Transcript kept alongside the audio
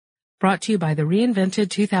Brought to you by the reinvented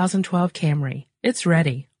 2012 Camry. It's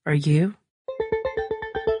ready. Are you?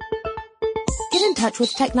 Get in touch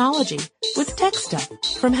with technology with Tech Stuff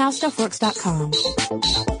from HowStuffWorks.com.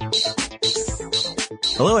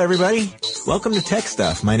 Hello, everybody. Welcome to Tech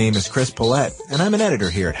Stuff. My name is Chris Paulette, and I'm an editor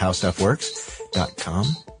here at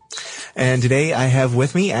HowStuffWorks.com. And today I have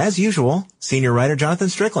with me, as usual, senior writer Jonathan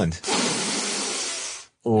Strickland.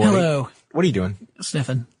 Hello. What are you doing?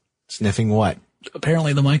 Sniffing. Sniffing what?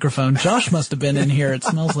 Apparently the microphone. Josh must have been in here. It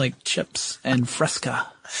smells like chips and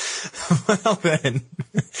Fresca. Well then,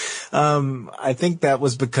 I think that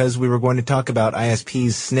was because we were going to talk about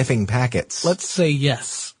ISP's sniffing packets. Let's say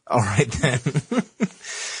yes. All right then.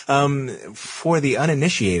 For the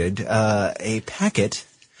uninitiated, a packet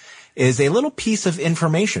is a little piece of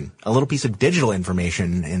information, a little piece of digital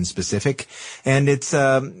information in specific, and it's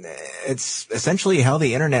essentially how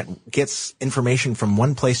the internet gets information from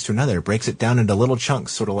one place to another. It breaks it down into little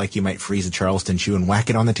chunks, sort of like you might freeze a Charleston chew and whack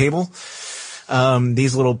it on the table.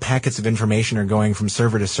 These little packets of information are going from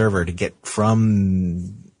server to server to get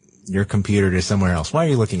from your computer to somewhere else. Why are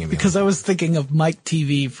you looking at me? Because I was thinking of Mike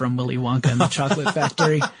TV from Willy Wonka and the Chocolate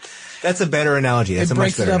Factory. That's a better analogy. That's a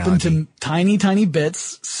much better analogy. It breaks it up into tiny, tiny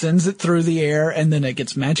bits, sends it through the air, and then it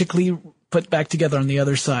gets magically put back together on the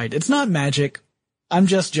other side. It's not magic. I'm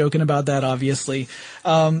just joking about that, obviously.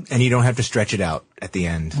 And you don't have to stretch it out at the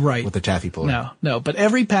end. Right. With the taffy puller. No. But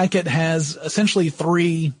every packet has essentially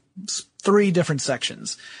three different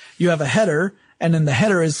sections. You have a header, and then the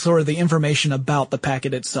header is sort of the information about the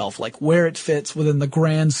packet itself, like where it fits within the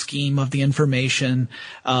grand scheme of the information,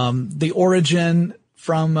 the origin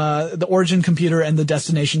from the origin computer and the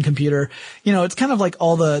destination computer. You know, it's kind of like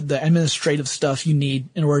all the administrative stuff you need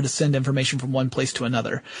in order to send information from one place to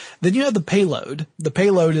another. Then you have the payload. The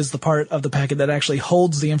payload is the part of the packet that actually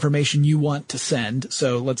holds the information you want to send.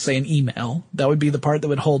 So let's say an email. That would be the part that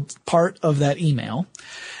would hold part of that email.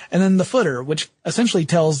 And then the footer, which essentially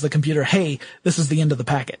tells the computer, hey, this is the end of the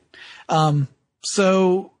packet.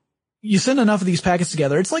 So you send enough of these packets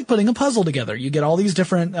together. It's like putting a puzzle together. You get all these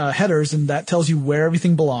different headers, and that tells you where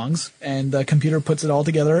everything belongs, and the computer puts it all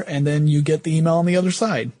together, and then you get the email on the other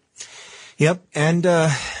side. Yep. And the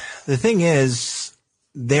thing is,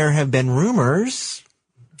 there have been rumors,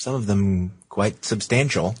 some of them quite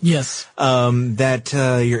substantial. Yes. That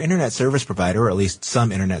your internet service provider, or at least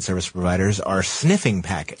some internet service providers, are sniffing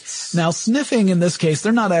packets. Now, sniffing in this case,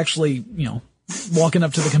 they're not actually, walking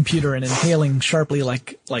up to the computer and inhaling sharply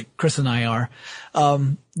like Chris and I are.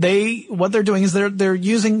 What they're doing is they're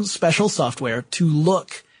using special software to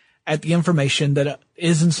look at the information that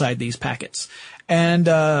is inside these packets. And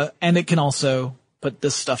it can also put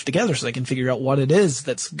this stuff together so they can figure out what it is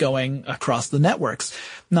that's going across the networks.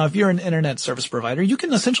 Now, if you're an internet service provider, you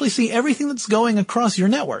can essentially see everything that's going across your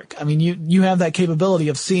network. I mean, you have that capability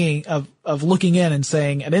of seeing, of looking in and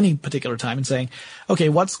saying at any particular time and saying, okay,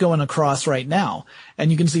 what's going across right now?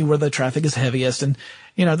 And you can see where the traffic is heaviest. And,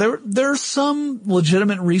 there are some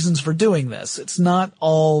legitimate reasons for doing this. It's not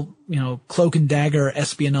all, cloak and dagger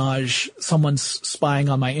espionage, someone's spying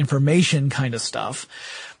on my information kind of stuff.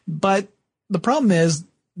 But the problem is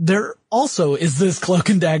there also is this cloak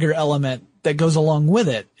and dagger element that goes along with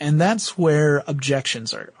it. And that's where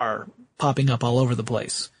objections are popping up all over the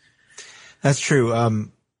place. That's true.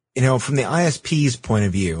 From the ISP's point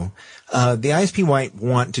of view, the ISP might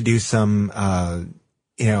want to do some,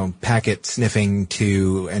 packet sniffing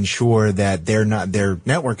to ensure that their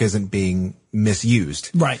network isn't being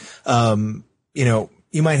misused. Right.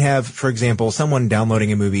 You might have, for example, someone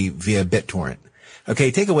downloading a movie via BitTorrent.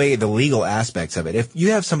 Okay, take away the legal aspects of it. If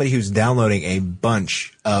you have somebody who's downloading a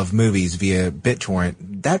bunch of movies via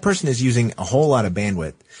BitTorrent, that person is using a whole lot of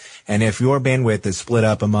bandwidth. And if your bandwidth is split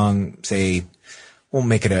up among, say,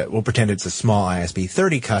 we'll pretend it's a small ISP,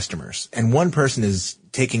 30 customers, and one person is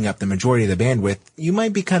taking up the majority of the bandwidth, you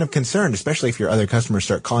might be kind of concerned, especially if your other customers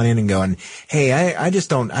start calling in and going, hey,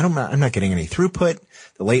 I'm not getting any throughput.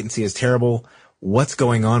 The latency is terrible. What's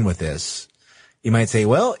going on with this? You might say,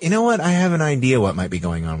 well, you know what? I have an idea what might be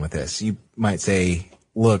going on with this. You might say,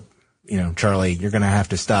 look, Charlie, you're going to have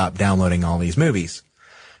to stop downloading all these movies.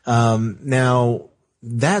 Now,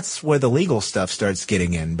 that's where the legal stuff starts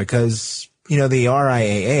getting in because, the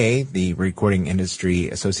RIAA, the Recording Industry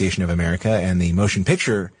Association of America, and the Motion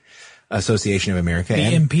Picture Association of America. The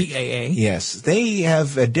MPAA. Yes. They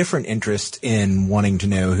have a different interest in wanting to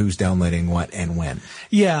know who's downloading what and when.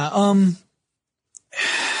 Yeah.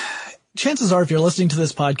 chances are if you're listening to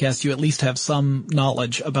this podcast, you at least have some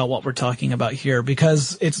knowledge about what we're talking about here,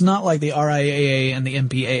 because it's not like the RIAA and the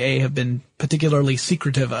MPAA have been particularly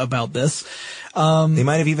secretive about this. They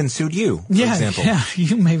might have even sued you, for example. Yeah,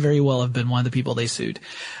 you may very well have been one of the people they sued.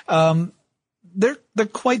 They're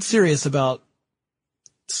quite serious about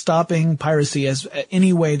stopping piracy as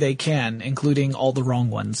any way they can, including all the wrong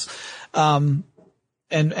ones. And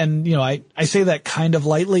you know, I say that kind of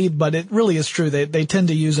lightly, but it really is true. They tend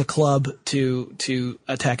to use a club to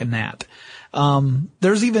attack a gnat.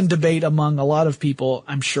 There's even debate among a lot of people,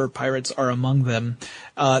 I'm sure pirates are among them,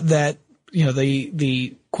 that, you know,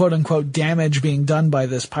 the quote unquote damage being done by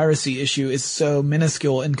this piracy issue is so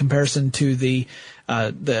minuscule in comparison to the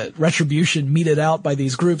retribution meted out by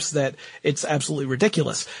these groups that it's absolutely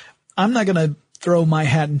ridiculous. I'm not going to throw my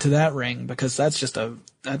hat into that ring, because that's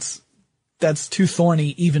too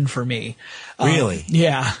thorny even for me. Really?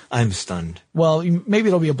 Yeah. I'm stunned. Well, maybe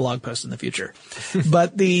it'll be a blog post in the future.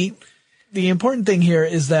 But the important thing here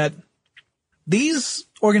is that these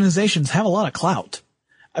organizations have a lot of clout.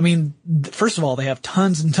 I mean, first of all, they have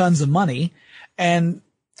tons and tons of money, and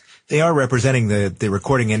they are representing the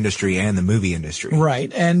recording industry and the movie industry. Right.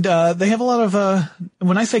 And they have a lot of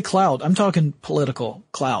when I say clout, I'm talking political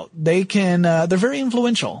clout. They can they're very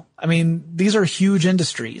influential. I mean, these are huge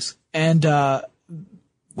industries, and there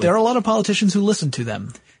are a lot of politicians who listen to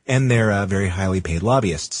them. And they're very highly paid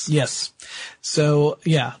lobbyists. Yes. So,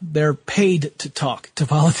 yeah, they're paid to talk to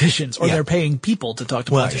politicians, or they're paying people to talk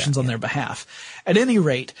to politicians on their behalf. At any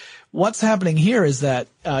rate, what's happening here is that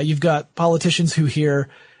you've got politicians who hear,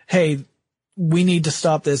 hey, we need to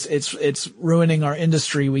stop this. It's ruining our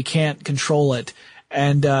industry. We can't control it.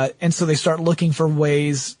 And so they start looking for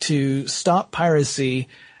ways to stop piracy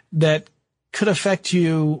that could affect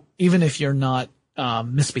you even if you're not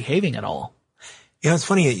misbehaving at all. You know, it's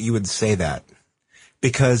funny that you would say that,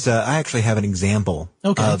 because I actually have an example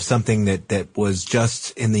of something that was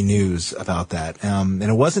just in the news about that. And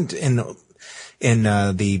it wasn't in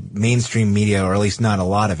the mainstream media, or at least not a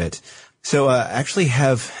lot of it. So I actually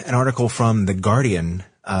have an article from The Guardian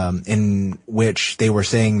in which they were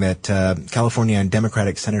saying that California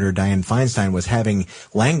Democratic Senator Dianne Feinstein was having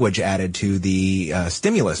language added to the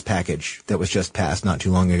stimulus package that was just passed not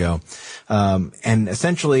too long ago. And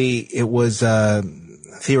essentially it was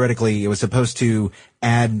theoretically it was supposed to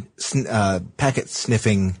add packet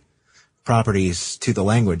sniffing properties to the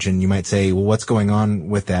language. And you might say, well, what's going on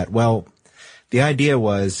with that? Well, the idea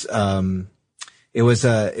was it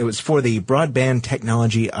was for the Broadband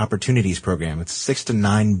Technology Opportunities Program. It's $6 to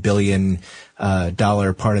 $9 billion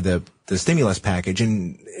part of the stimulus package,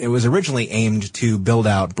 and it was originally aimed to build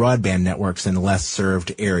out broadband networks in less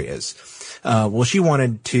served areas. Well, she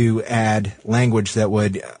wanted to add language that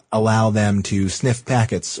would allow them to sniff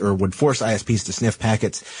packets, or would force ISPs to sniff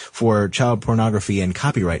packets for child pornography and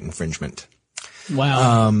copyright infringement.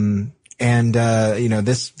 Wow. And you know,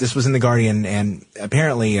 this was in The Guardian, and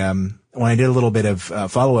apparently, when I did a little bit of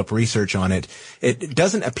follow-up research on it, it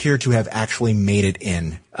doesn't appear to have actually made it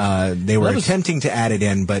in. They were attempting to add it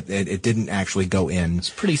in, but it didn't actually go in. It's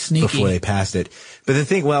pretty sneaky before they passed it. But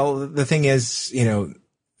the thing is, you know,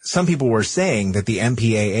 some people were saying that the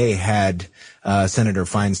MPAA had Senator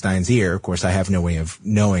Feinstein's ear. Of course, I have no way of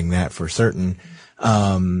knowing that for certain.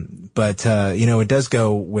 But you know, it does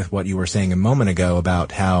go with what you were saying a moment ago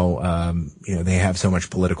about how, you know, they have so much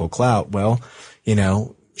political clout. Well, you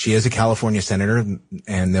know, she is a California senator,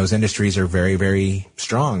 and those industries are very, very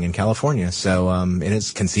strong in California. So, it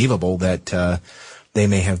is conceivable that, they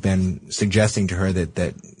may have been suggesting to her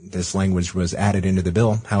that this language was added into the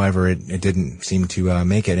bill. However, it didn't seem to,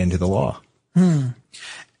 make it into the law.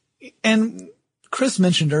 And Chris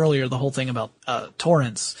mentioned earlier the whole thing about,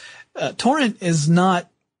 torrents. Torrent is not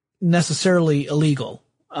necessarily illegal.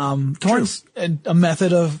 Torrent's a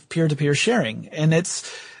method of peer-to-peer sharing, and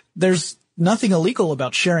there's nothing illegal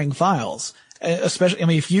about sharing files. Especially, I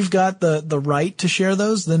mean, if you've got the right to share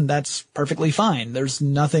those, then that's perfectly fine. There's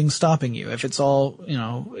nothing stopping you. If it's all, you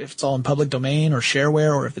know, if it's all in public domain or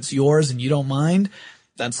shareware, or if it's yours and you don't mind,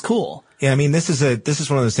 that's cool. Yeah, I mean, this is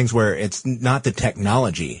one of those things where it's not the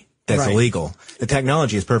technology that's illegal. The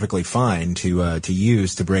technology is perfectly fine to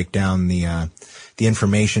use to break down the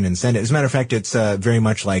information and send it. As a matter of fact, it's very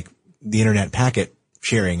much like the internet packet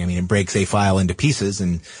sharing. I mean, it breaks a file into pieces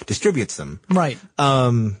and distributes them. Right.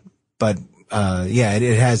 But yeah,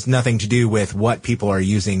 it has nothing to do with what people are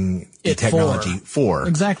using the technology for.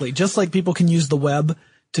 Exactly. Just like people can use the web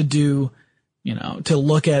to do, you know, to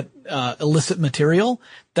look at illicit material,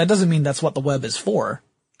 that doesn't mean that's what the web is for.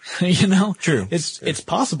 You know? True. It's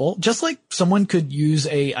possible. Just like someone could use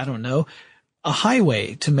a a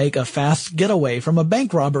highway to make a fast getaway from a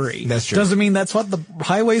bank robbery. That's true. Doesn't mean that's what the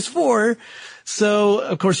highway's for. So,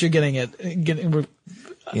 of course, you're getting it.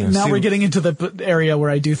 We're getting into the area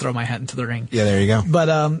where I do throw my hat into the ring. Yeah, there you go.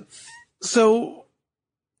 But, so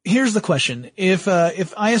here's the question. If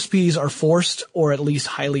ISPs are forced or at least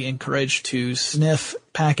highly encouraged to sniff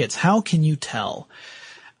packets, how can you tell?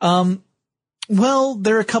 Well,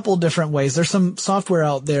 there are a couple different ways. There's some software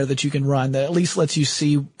out there that you can run that at least lets you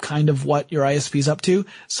see kind of what your ISP's up to.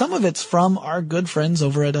 Some of it's from our good friends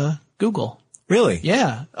over at Google. Really?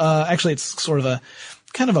 Yeah. Actually, it's sort of a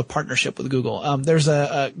kind of a partnership with Google. There's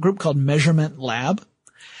a group called Measurement Lab.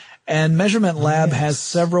 And Measurement Lab has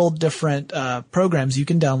several different programs you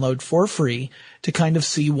can download for free to kind of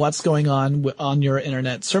see what's going on your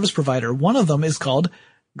internet service provider. One of them is called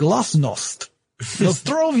Glasnost.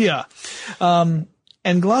 Nostrovia.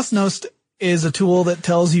 And Glasnost is a tool that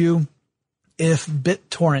tells you if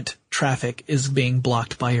BitTorrent traffic is being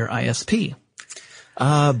blocked by your ISP.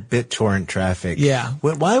 BitTorrent traffic. Yeah.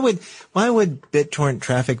 Why would BitTorrent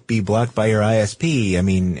traffic be blocked by your ISP? I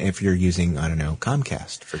mean, if you're using, I don't know,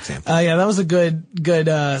 Comcast, for example. Yeah, that was a good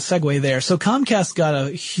segue there. So Comcast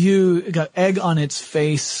got egg on its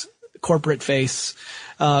face, corporate face,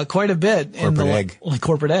 quite a bit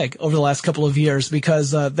corporate egg over the last couple of years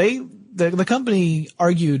because, the company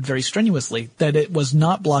argued very strenuously that it was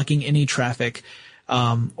not blocking any traffic,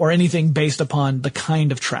 or anything based upon the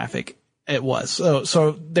kind of traffic it was.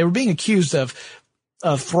 So they were being accused of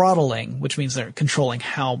throttling, which means they're controlling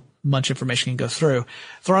how much information can go through,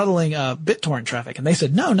 throttling, BitTorrent traffic. And they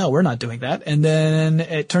said, no, we're not doing that. And then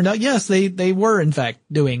it turned out, yes, they were in fact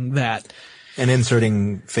doing that. And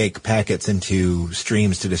inserting fake packets into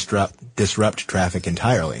streams to disrupt traffic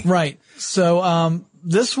entirely. Right. So,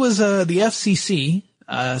 this was, the FCC,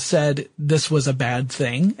 said this was a bad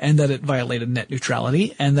thing and that it violated net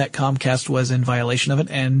neutrality and that Comcast was in violation of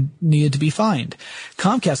it and needed to be fined.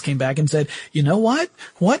 Comcast came back and said, you know what?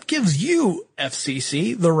 What gives you,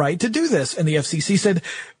 FCC, the right to do this? And the FCC said,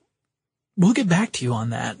 we'll get back to you on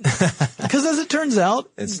that. Because as it turns out,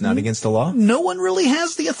 it's not against the law. No one really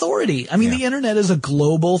has the authority. I mean, The internet is a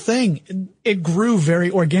global thing. It grew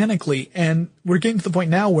very organically, and we're getting to the point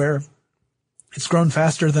now where it's grown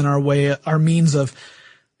faster than our means of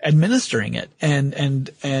administering it and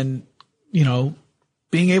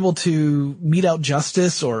being able to mete out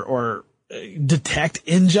justice or detect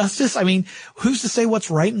injustice. I mean, who's to say what's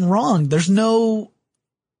right and wrong? There's no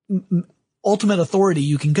ultimate authority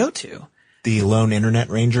you can go to. The lone internet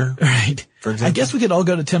ranger? Right. For example? I guess we could all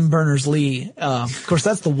go to Tim Berners-Lee. Of course,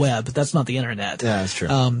 that's the web. That's not the internet. Yeah, that's true.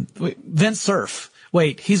 Vint Cerf.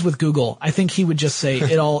 Wait, he's with Google. I think he would just say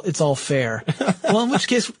it's all fair. Well, in which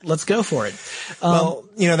case, let's go for it.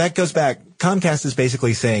 That goes back. Comcast is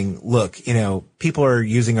basically saying, look, people are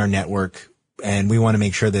using our network and we want to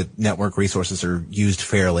make sure that network resources are used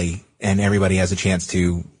fairly and everybody has a chance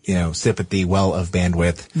to, sip at the well of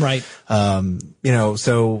bandwidth. Right.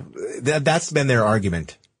 So that's been their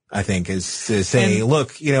argument, I think, is to say,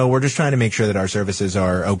 look, we're just trying to make sure that our services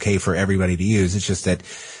are okay for everybody to use. It's just that,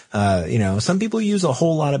 some people use a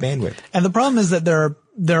whole lot of bandwidth. And the problem is that there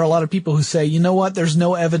are a lot of people who say, you know what, there's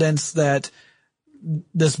no evidence that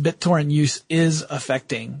this BitTorrent use is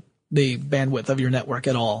affecting the bandwidth of your network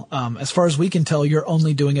at all. As far as we can tell, you're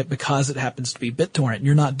only doing it because it happens to be BitTorrent.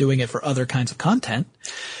 You're not doing it for other kinds of content.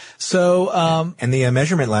 So, and the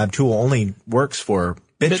Measurement Lab tool only works for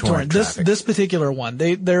BitTorrent traffic. This particular one.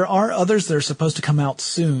 There are others that are supposed to come out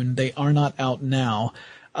soon. They are not out now.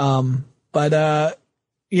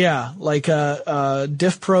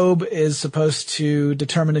 Diff Probe is supposed to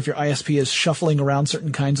determine if your ISP is shuffling around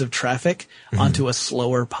certain kinds of traffic onto a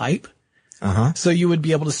slower pipe. Uh-huh. So you would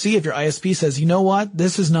be able to see if your ISP says, you know what,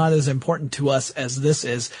 this is not as important to us as this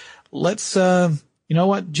is. Let's, you know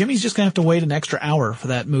what, Jimmy's just gonna have to wait an extra hour for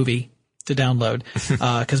that movie to download.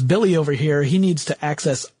 Cause Billy over here, he needs to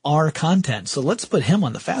access our content. So let's put him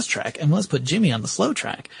on the fast track and let's put Jimmy on the slow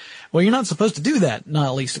track. Well, you're not supposed to do that, not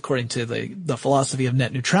at least according to the philosophy of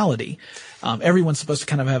net neutrality. Everyone's supposed to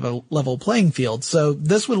kind of have a level playing field. So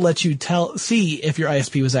this would let you see if your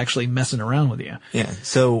ISP was actually messing around with you. Yeah.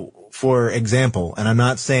 So, for example, and I'm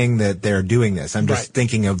not saying that they're doing this, I'm just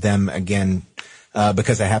thinking of them again,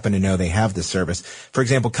 because I happen to know they have this service. For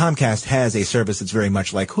example, Comcast has a service that's very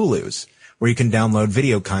much like Hulu's, where you can download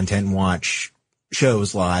video content and watch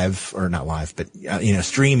shows live, or not live, but,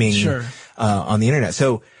 streaming, on the internet.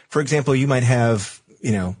 So, for example, you might have,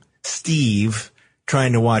 Steve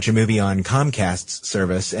trying to watch a movie on Comcast's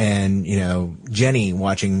service and, Jenny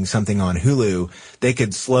watching something on Hulu, they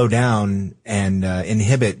could slow down and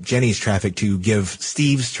inhibit Jenny's traffic to give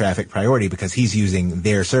Steve's traffic priority because he's using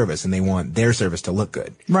their service and they want their service to look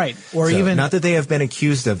good. Right. Or So, even not that they have been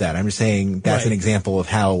accused of that. I'm just saying that's an example of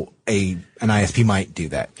how an ISP might do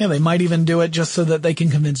that. Yeah, they might even do it just so that they can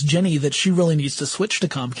convince Jenny that she really needs to switch to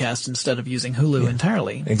Comcast instead of using Hulu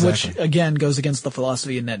entirely. Exactly. Which, again, goes against the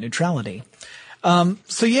philosophy of net neutrality.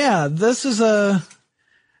 So yeah, this is a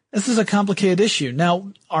complicated issue.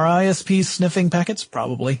 Now, are ISPs sniffing packets?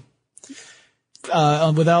 Probably.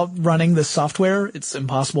 Without running the software, it's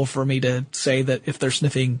impossible for me to say that if they're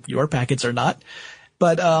sniffing your packets or not.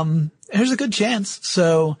 But, there's a good chance.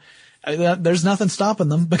 So, there's nothing stopping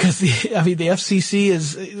them because the FCC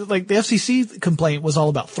is, the FCC complaint was all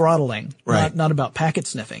about throttling, right, not about packet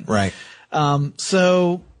sniffing. Right.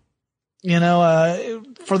 So,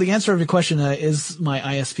 for the answer of your question, is my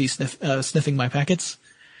ISP sniffing my packets?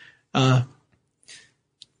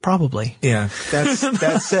 Probably. Yeah.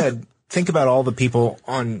 That said, think about all the people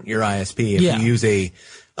on your ISP. If you use a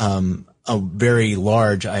very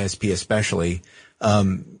large ISP especially,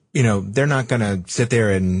 they're not going to sit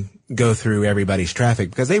there and go through everybody's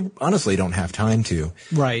traffic because they honestly don't have time to.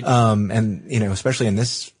 Right. Especially in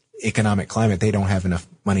this economic climate, they don't have enough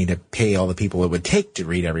money to pay all the people it would take to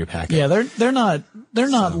read every packet. Yeah, they're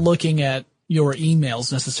not looking at your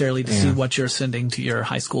emails necessarily to see what you're sending to your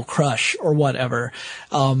high school crush or whatever.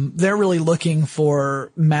 They're really looking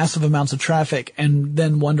for massive amounts of traffic and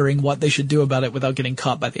then wondering what they should do about it without getting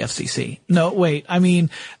caught by the FCC. No, wait, I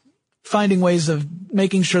mean, finding ways of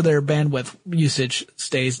making sure their bandwidth usage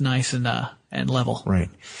stays nice and level. Right.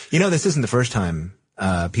 This isn't the first time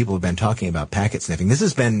people have been talking about packet sniffing. This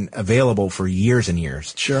has been available for years and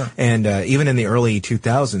years. Sure. And even in the early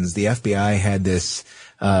 2000s, the FBI had this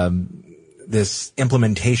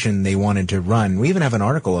implementation they wanted to run. We even have an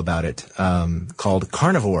article about it called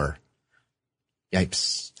Carnivore.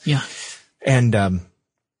 Yipes. Yeah. And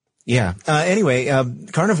anyway,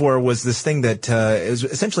 Carnivore was this thing that is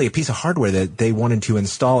essentially a piece of hardware that they wanted to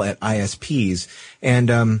install at ISPs,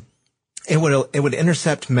 and it would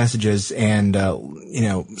intercept messages and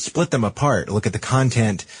split them apart, look at the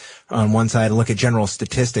content on one side and look at general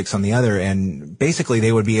statistics on the other, and basically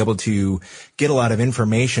they would be able to get a lot of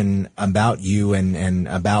information about you and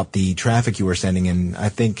about the traffic you were sending. And I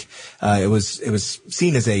think it was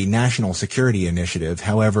seen as a national security initiative.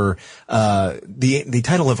 However, the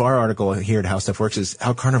title of our article here at How Stuff Works is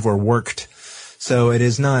How Carnivore Worked. So it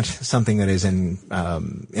is not something that is in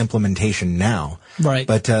implementation now. Right.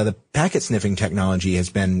 But the packet sniffing technology has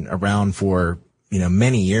been around for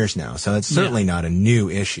many years now. So it's certainly not a new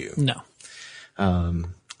issue. No.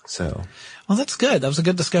 So. Well, that's good. That was a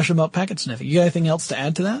good discussion about packet sniffing. You got anything else to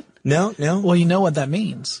add to that? No. Well, you know what that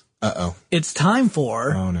means. Uh-oh. It's time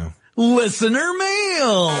for listener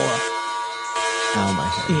mail. Oh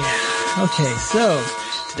my God. Yeah. Okay. So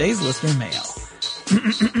today's listener mail.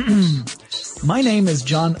 My name is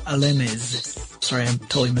John Alemez. Sorry, I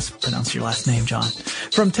totally mispronounced your last name, John.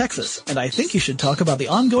 From Texas, and I think you should talk about the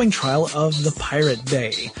ongoing trial of the Pirate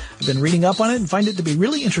Bay. I've been reading up on it and find it to be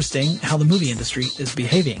really interesting how the movie industry is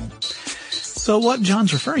behaving. So what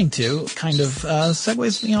John's referring to kind of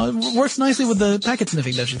segues, works nicely with the packet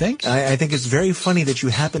sniffing, don't you think? I think it's very funny that you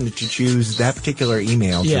happened to choose that particular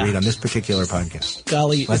email to read on this particular podcast.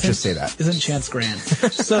 Golly. Let's just say that. Isn't chance grand?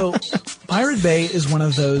 So Pirate Bay is one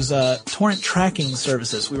of those torrent tracking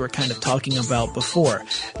services we were kind of talking about before.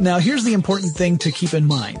 Now, here's the important thing to keep in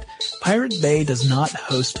mind. Pirate Bay does not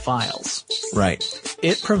host files. Right.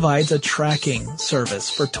 It provides a tracking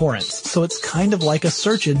service for torrents. So it's kind of like a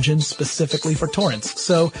search engine specifically for torrents.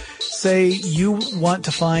 So say you want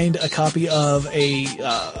to find a copy of a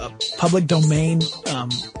public domain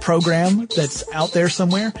program that's out there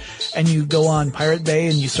somewhere, and you go on Pirate Bay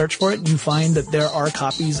and you search for it, and you find that there are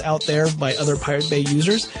copies out there by other Pirate Bay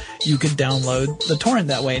users, you could download the torrent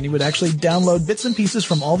that way, and you would actually download bits and pieces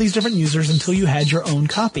from all these different users until you had your own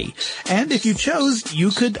copy. And if you chose, you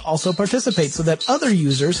could also participate so that other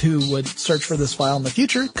users who would search for this file in the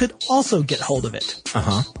future could also get hold of it.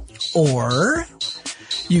 Uh-huh. Or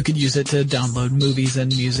you could use it to download movies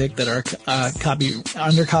and music that are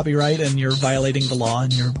under copyright, and you're violating the law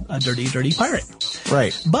and you're a dirty, dirty pirate.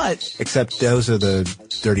 Right. But except those are the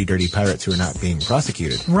dirty, dirty pirates who are not being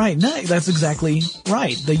prosecuted. Right. No, that's exactly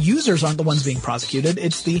right. The users aren't the ones being prosecuted.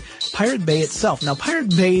 It's the Pirate Bay itself. Now,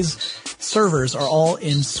 Pirate Bay's servers are all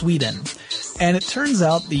in Sweden. And it turns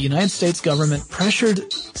out the United States government pressured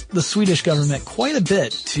the Swedish government quite a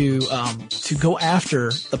bit to go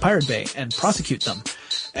after the Pirate Bay and prosecute them.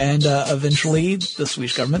 And eventually the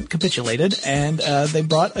Swedish government capitulated, and they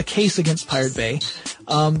brought a case against Pirate Bay.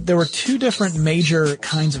 There were two different major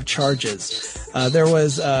kinds of charges. There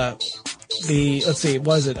was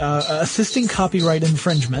assisting copyright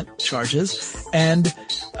infringement charges, and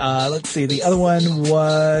the other one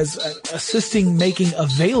was assisting making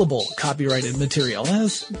available copyrighted material. That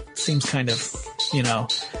seems kind of,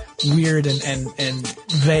 weird and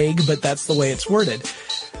vague, but that's the way it's worded.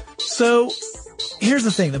 So here's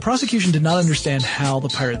the thing. The prosecution did not understand how the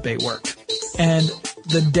Pirate Bay worked. And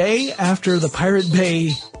the day after the Pirate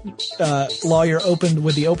Bay lawyer opened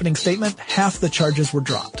with the opening statement, half the charges were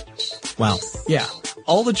dropped. Wow. Yeah.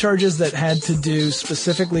 All the charges that had to do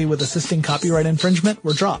specifically with assisting copyright infringement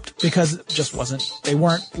were dropped because it just they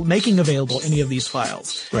weren't making available any of these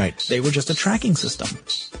files. Right. They were just a tracking system.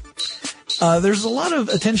 There's a lot of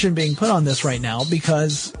attention being put on this right now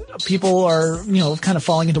because people are, kind of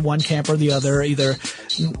falling into one camp or the other. Either,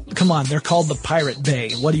 come on, they're called the Pirate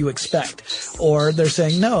Bay. What do you expect? Or they're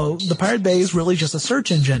saying, no, the Pirate Bay is really just a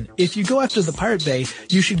search engine. If you go after the Pirate Bay,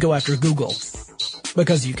 you should go after Google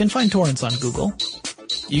because you can find torrents on Google.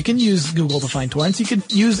 You can use Google to find torrents. You can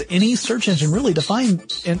use any search engine really to find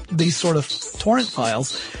these sort of torrent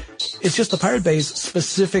files. It's just the Pirate Bay is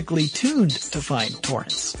specifically tuned to find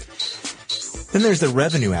torrents. Then there's the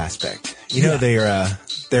revenue aspect.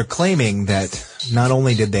 They're claiming that not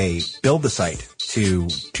only did they build the site to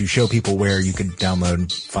show people where you could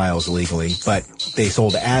download files illegally, but they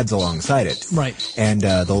sold ads alongside it. Right. And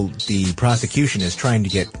the prosecution is trying to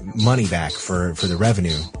get money back for the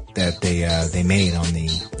revenue that they made on the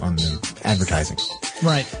advertising.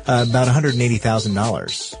 Right. About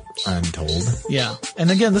 $180,000. I'm told. Yeah.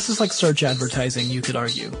 And again, this is like search advertising, you could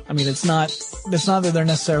argue. I mean, it's not that they're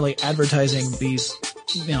necessarily advertising these,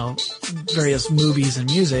 various movies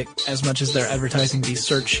and music as much as they're advertising the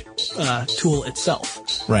search, tool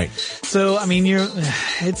itself. Right. So, I mean,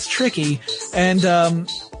 it's tricky. And,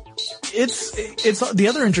 it's the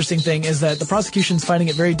other interesting thing is that the prosecution's finding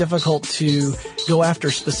it very difficult to go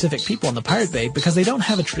after specific people in the Pirate Bay because they don't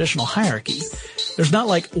have a traditional hierarchy. There's not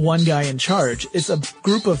like one guy in charge. It's a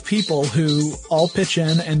group of people who all pitch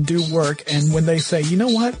in and do work. And when they say, you know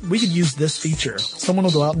what, we could use this feature, someone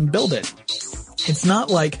will go out and build it. It's not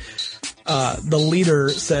like the leader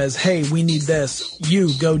says, hey, we need this, you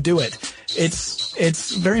go do it.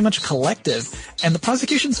 It's very much collective, and the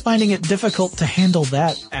prosecution's finding it difficult to handle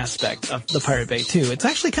that aspect of the Pirate Bay too. It's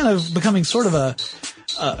actually kind of becoming sort of a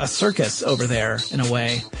circus over there in a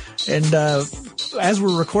way. And as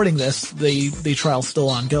we're recording this, the trial's still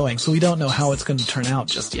ongoing, so we don't know how it's going to turn out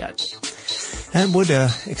just yet. That would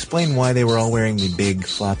explain why they were all wearing the big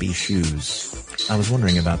floppy shoes. I was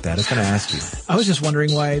wondering about that. I was going to ask you. I was just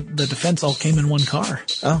wondering why the defense all came in one car.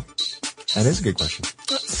 Oh, that is a good question.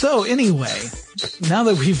 So anyway, now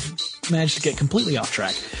that we've managed to get completely off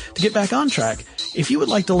track, to get back on track, if you would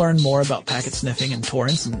like to learn more about packet sniffing and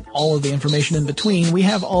torrents and all of the information in between, we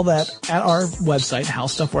have all that at our website,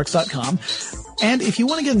 howstuffworks.com. And if you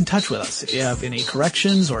want to get in touch with us, if you have any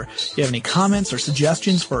corrections or you have any comments or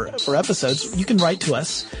suggestions for episodes, you can write to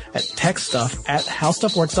us at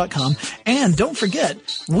techstuff@howstuffworks.com. And don't forget,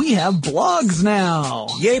 we have blogs now.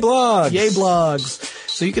 Yay blogs! Yay blogs.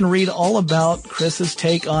 So you can read all about Chris's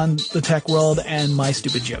take on the tech world and my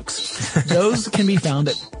stupid jokes. Those can be found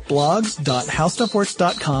at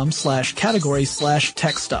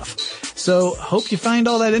blogs.howstuffworks.com/category/techstuff. So hope you find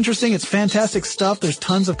all that interesting. It's fantastic stuff. There's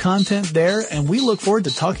tons of content there, and we look forward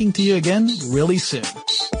to talking to you again really soon.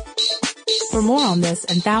 For more on this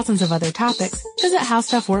and thousands of other topics, visit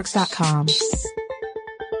howstuffworks.com.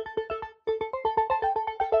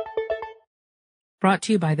 Brought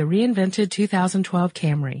to you by the reinvented 2012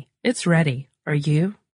 Camry. It's ready. Are you?